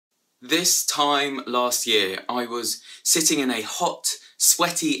This time last year, I was sitting in a hot,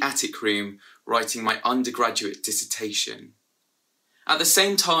 sweaty attic room writing my undergraduate dissertation. At the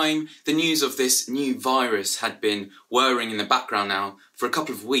same time, the news of this new virus had been whirring in the background now for a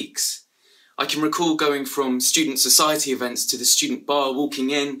couple of weeks. I can recall going from student society events to the student bar, walking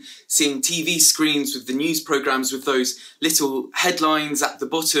in, seeing TV screens with the news programmes with those little headlines at the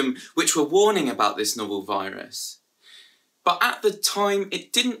bottom which were warning about this novel virus. But at the time,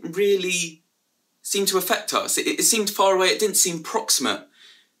 it didn't really seem to affect us. It seemed far away, it didn't seem proximate.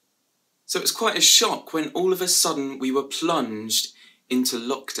 So it was quite a shock when all of a sudden we were plunged into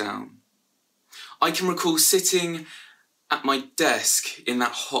lockdown. I can recall sitting at my desk in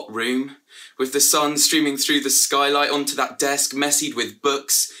that hot room with the sun streaming through the skylight onto that desk, messied with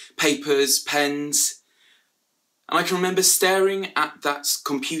books, papers, pens. And I can remember staring at that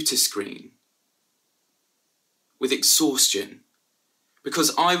computer screen with exhaustion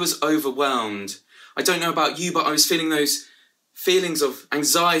because I was overwhelmed. I don't know about you, but I was feeling those feelings of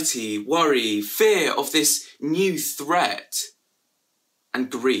anxiety, worry, fear of this new threat and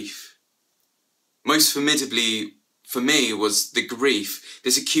grief. Most formidably for me was the grief,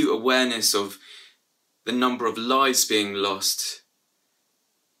 this acute awareness of the number of lives being lost.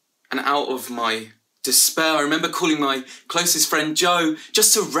 And out of my despair, I remember calling my closest friend Joe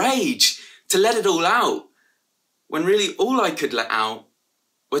just to rage, to let it all out, when really all I could let out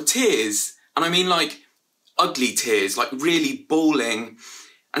were tears. And I mean like ugly tears, like really bawling,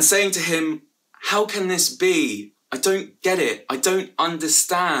 and saying to him, how can this be? I don't get it. I don't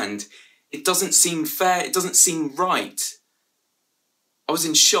understand. It doesn't seem fair. It doesn't seem right. I was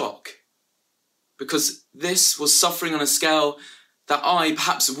in shock because this was suffering on a scale that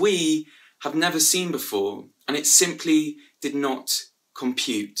perhaps we, have never seen before, and it simply did not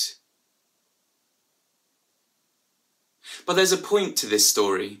compute. But there's a point to this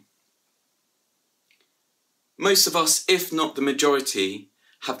story. Most of us, if not the majority,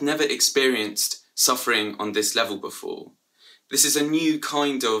 have never experienced suffering on this level before. This is a new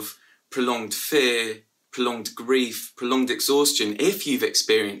kind of prolonged fear, prolonged grief, prolonged exhaustion, if you've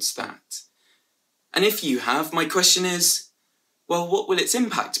experienced that. And if you have, my question is, well, what will its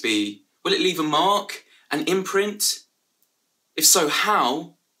impact be? Will it leave a mark, an imprint? If so,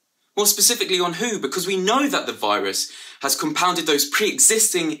 how? More specifically, on who? Because we know that the virus has compounded those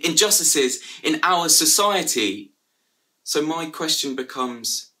pre-existing injustices in our society. So my question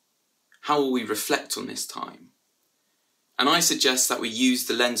becomes, how will we reflect on this time? And I suggest that we use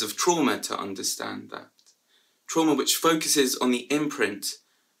the lens of trauma to understand that. Trauma which focuses on the imprint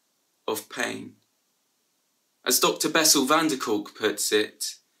of pain. As Dr. Bessel van der Kolk puts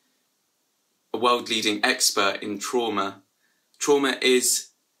it, a world-leading expert in trauma, trauma is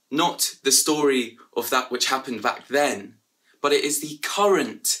not the story of that which happened back then, but it is the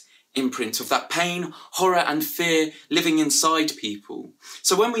current imprint of that pain, horror and fear living inside people.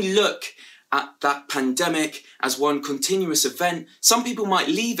 So when we look at that pandemic as one continuous event, some people might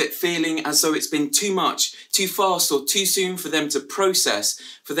leave it feeling as though it's been too much, too fast or too soon for them to process,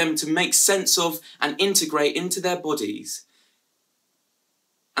 for them to make sense of and integrate into their bodies.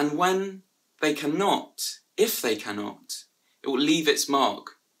 And when they cannot, if they cannot, it will leave its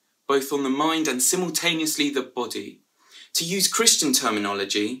mark, both on the mind and simultaneously the body. To use Christian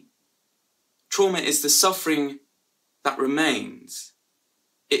terminology, trauma is the suffering that remains.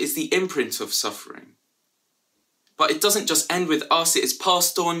 It is the imprint of suffering. But it doesn't just end with us, it is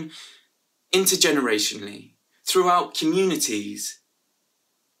passed on intergenerationally, throughout communities.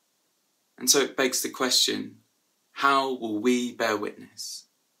 And so it begs the question, how will we bear witness?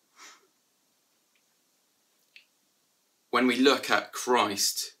 When we look at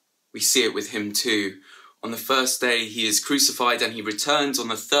Christ, we see it with him too. On the first day he is crucified and he returns on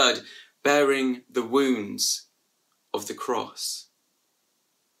the third, bearing the wounds of the cross.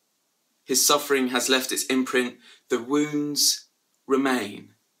 His suffering has left its imprint, the wounds remain.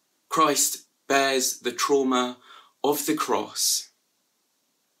 Christ bears the trauma of the cross.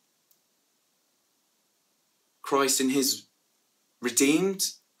 Christ in his redeemed,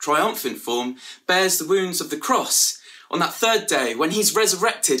 triumphant form bears the wounds of the cross. On that third day, when he's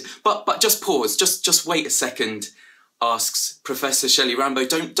resurrected, but just pause, just wait a second, asks Professor Shelley Rambo.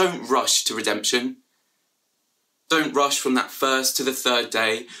 Don't rush to redemption. Don't rush from that first to the third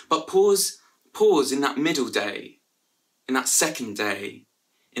day, but pause in that middle day, in that second day,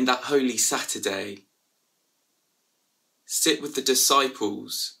 in that Holy Saturday. Sit with the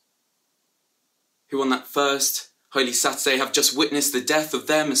disciples who on that first Holy Saturday have just witnessed the death of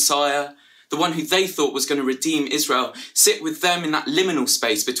their Messiah, the one who they thought was going to redeem Israel. Sit with them in that liminal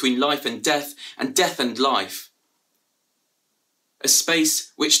space between life and death and life. a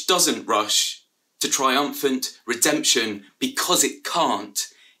space which doesn't rush to triumphant redemption because it can't,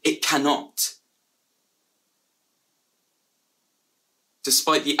 it cannot.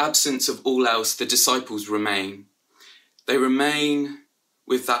 Despite the absence of all else, the disciples remain. They remain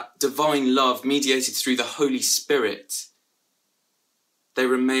with that divine love mediated through the Holy Spirit. They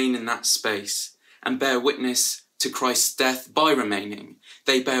remain in that space and bear witness to Christ's death by remaining.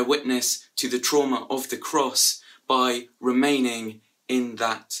 They bear witness to the trauma of the cross by remaining in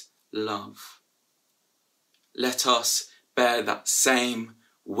that love. Let us bear that same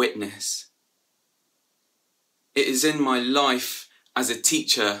witness. It is in my life as a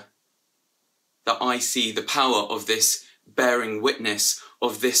teacher that I see the power of this bearing witness,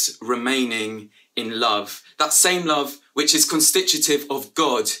 of this remaining in love. That same love which is constitutive of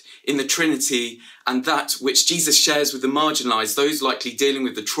God in the Trinity, and that which Jesus shares with the marginalised, those likely dealing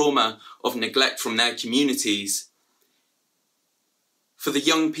with the trauma of neglect from their communities. For the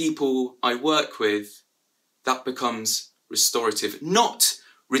young people I work with, that becomes restorative, not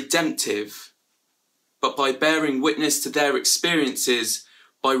redemptive, but by bearing witness to their experiences,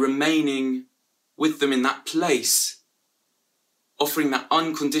 by remaining with them in that place, offering that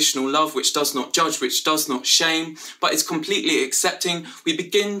unconditional love which does not judge, which does not shame, but is completely accepting, we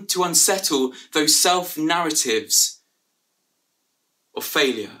begin to unsettle those self-narratives of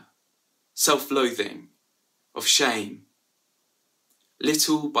failure, self-loathing, of shame.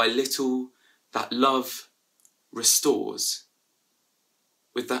 Little by little, that love restores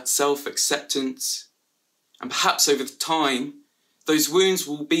with that self-acceptance, and perhaps over time, those wounds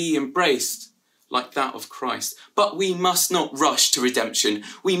will be embraced like that of Christ. But we must not rush to redemption.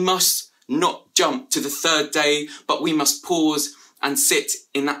 We must not jump to the third day, but we must pause and sit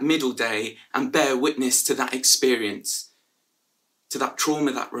in that middle day and bear witness to that experience, to that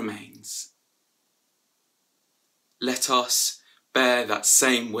trauma that remains. Let us bear that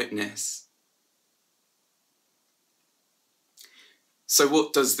same witness. So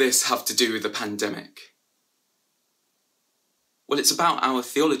what does this have to do with the pandemic? Well, it's about our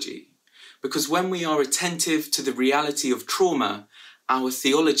theology. Because when we are attentive to the reality of trauma, our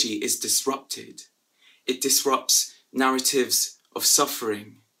theology is disrupted. It disrupts narratives of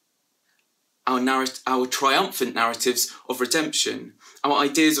suffering, our triumphant narratives of redemption, our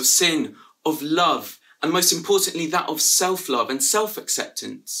ideas of sin, of love, and most importantly, that of self-love and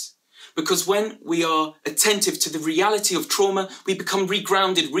self-acceptance. Because when we are attentive to the reality of trauma, we become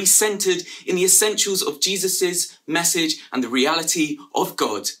regrounded, recentered in the essentials of Jesus's message and the reality of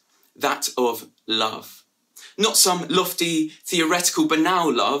God, that of love. Not some lofty, theoretical,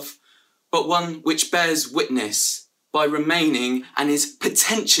 banal love, but one which bears witness by remaining and is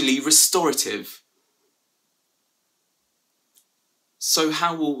potentially restorative. So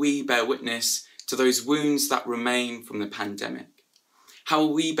how will we bear witness to those wounds that remain from the pandemic? How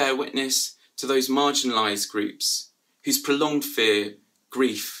will we bear witness to those marginalised groups whose prolonged fear,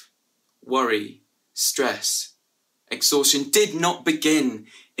 grief, worry, stress, exhaustion did not begin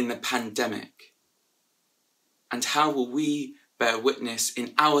in the pandemic? And how will we bear witness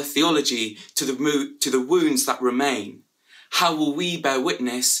in our theology to the wounds that remain? How will we bear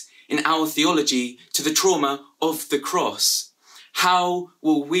witness in our theology to the trauma of the cross? How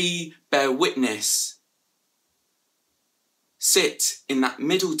will we bear witness, sit in that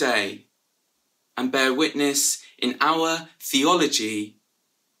middle day and bear witness in our theology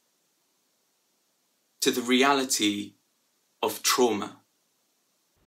to the reality of trauma?